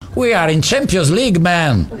We are in Champions League,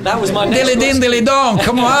 man. That was my next Dilly din, dilly dong,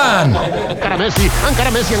 come on. Encara Messi,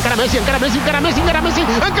 encara Messi, encara Messi, encara Messi, encara Messi, encara Messi,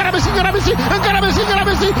 encara Messi, encara Messi, encara Messi, encara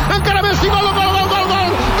Messi, encara Messi, gol, gol, gol, gol, gol,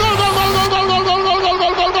 gol, gol, gol, gol, gol, gol, gol, gol,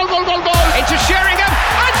 gol, gol, gol, gol, gol, gol. Into Sheringham,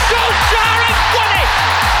 and Solskjaer has won it.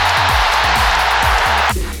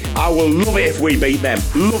 I will love it if we beat them.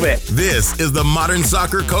 Love it. This is the Modern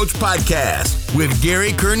Soccer Coach Podcast with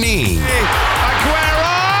Gary Curneen.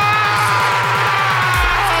 Aguero!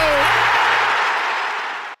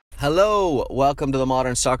 Hello, welcome to the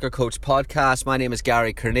Modern Soccer Coach Podcast. My name is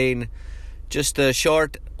Gary Curneen. Just a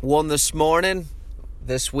short one this morning.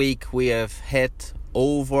 This week we have hit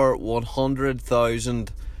over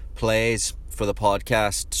 100,000 plays for the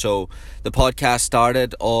podcast. So the podcast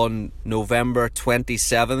started on November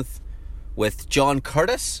 27th with John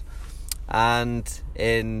Curtis, and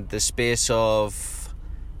in the space of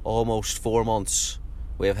almost 4 months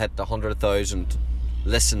we have hit 100,000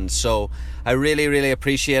 listens. So I really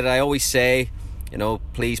appreciate it. I always say,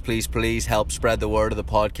 please help spread the word of the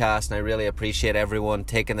podcast, and I really appreciate everyone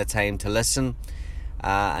taking the time to listen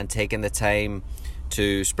and taking the time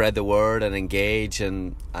to spread the word and engage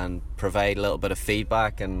and provide a little bit of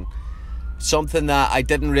feedback, and something that I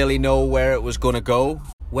didn't really know where it was going to go.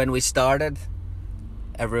 When we started,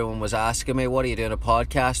 everyone was asking me, what are you doing a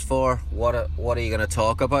podcast for? What are you going to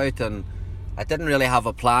talk about? And I didn't really have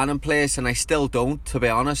a plan in place, and I still don't, to be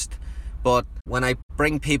honest. But when I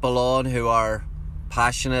bring people on who are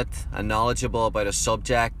passionate and knowledgeable about a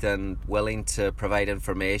subject and willing to provide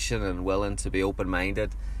information and willing to be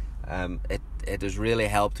open-minded, it has really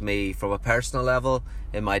helped me from a personal level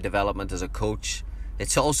in my development as a coach.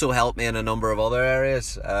 It's also helped me in a number of other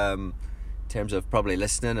areas, in terms of probably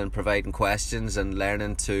listening and providing questions and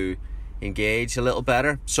learning to engage a little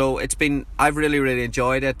better. So I've really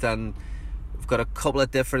enjoyed it, and we've got a couple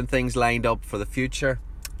of different things lined up for the future,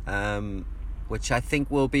 which I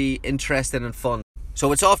think will be interesting and fun.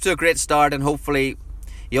 So it's off to a great start, and hopefully,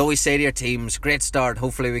 you always say to your teams, great start,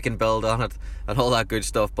 hopefully we can build on it and all that good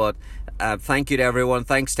stuff. But thank you to everyone.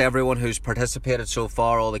 Thanks to everyone who's participated so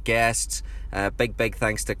far, all the guests. Big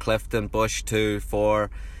thanks to Clifton Bush too for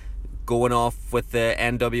going off with the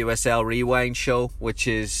NWSL Rewind show, which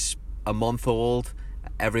is a month old.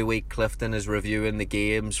 Every week Clifton is reviewing the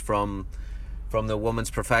games from the Women's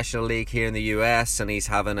Professional League here in the US, and he's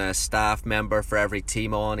having a staff member for every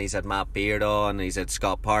team on. He's had Matt Beard on, he's had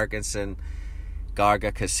Scott Parkinson,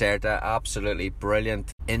 Garga Caserta. Absolutely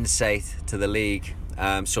brilliant insight to the league.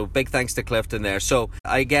 So big thanks to Clifton there. So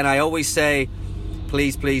again, I always say,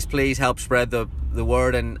 please help spread the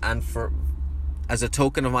word, and for as a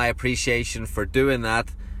token of my appreciation for doing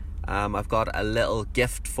that, I've got a little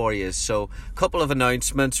gift for you. So a couple of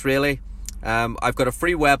announcements really. I've got a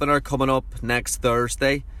free webinar coming up next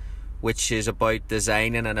Thursday, which is about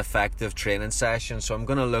designing an effective training session. So I'm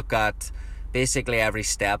going to look at basically every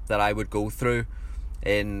step that I would go through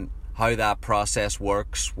in how that process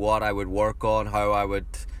works, what I would work on, how I would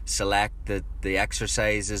select the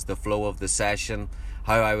exercises, the flow of the session,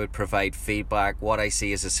 how I would provide feedback, what I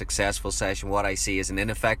see as a successful session, what I see as an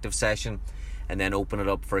ineffective session, and then open it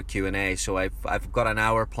up for a Q&A. So I've got an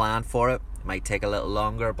hour planned for it. It might take a little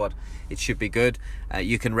longer, but it should be good.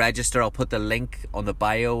 You can register. I'll put the link on the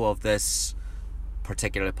bio of this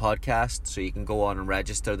particular podcast, so you can go on and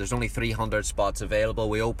register. There's only 300 spots available.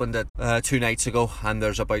 We opened it 2 nights ago, and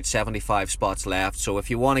there's about 75 spots left. So if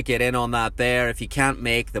you want to get in on that there, if you can't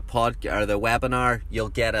make the webinar, you'll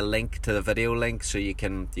get a link to the video link, so you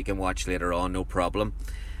can watch later on, no problem.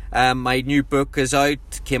 My new book is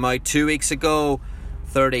out, came out 2 weeks ago,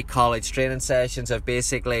 30 college training sessions. I've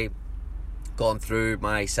basically gone through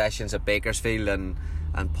my sessions at Bakersfield and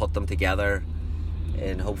put them together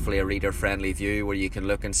in hopefully a reader-friendly view where you can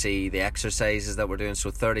look and see the exercises that we're doing.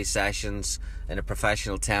 So 30 sessions in a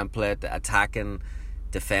professional template, attacking,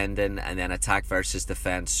 defending, and then attack versus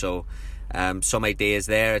defense. So some ideas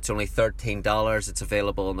there. It's only $13. It's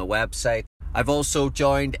available on the website. I've also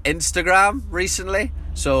joined Instagram recently,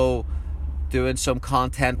 so doing some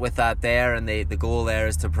content with that there, and the goal there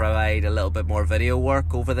is to provide a little bit more video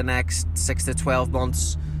work over the next 6 to 12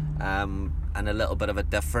 months, and a little bit of a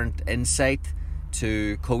different insight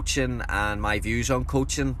to coaching and my views on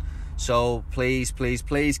coaching. So please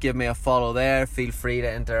give me a follow there. Feel free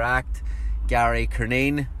to interact. Gary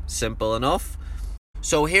Curneen, simple enough.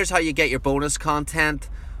 So here's how you get your bonus content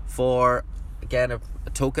for, again, a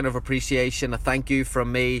token of appreciation, a thank you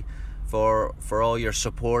from me for all your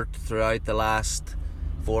support throughout the last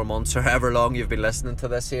 4 months or however long you've been listening to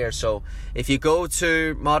this here. So if you go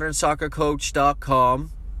to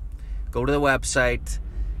modernsoccercoach.com, go to the website,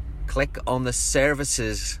 click on the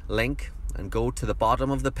services link, and go to the bottom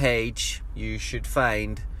of the page. You should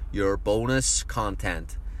find your bonus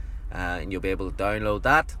content, and you'll be able to download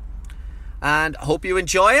that. And I hope you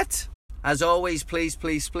enjoy it. As always, please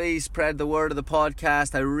spread the word of the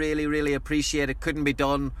podcast. I really appreciate it. Couldn't be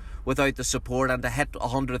done without the support, and to hit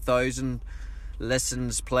 100,000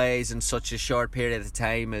 listens, plays in such a short period of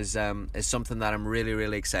time is something that I'm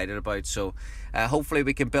really excited about. So hopefully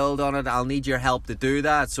we can build on it. I'll need your help to do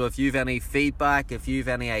that. So if you've any feedback, if you've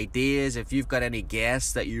any ideas, if you've got any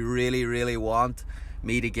guests that you really want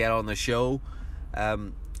me to get on the show,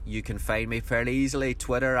 you can find me fairly easily.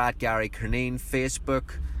 Twitter at Gary Curneen,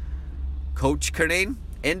 Facebook Coach Curneen,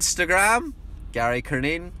 Instagram Gary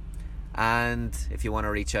Curneen, and if you want to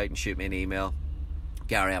reach out and shoot me an email,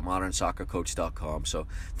 Gary at modernsoccercoach.com. So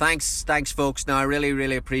thanks folks. Now I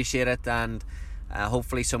really appreciate it, and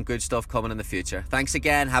hopefully some good stuff coming in the future. Thanks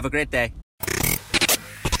again. Have a great day.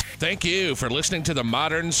 Thank you for listening to the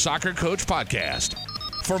Modern Soccer Coach Podcast.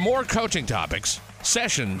 For more coaching topics,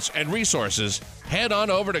 sessions, and resources, head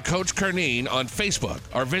on over to Coach Curneen on Facebook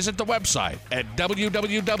or visit the website at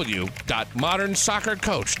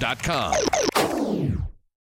www.modernsoccercoach.com.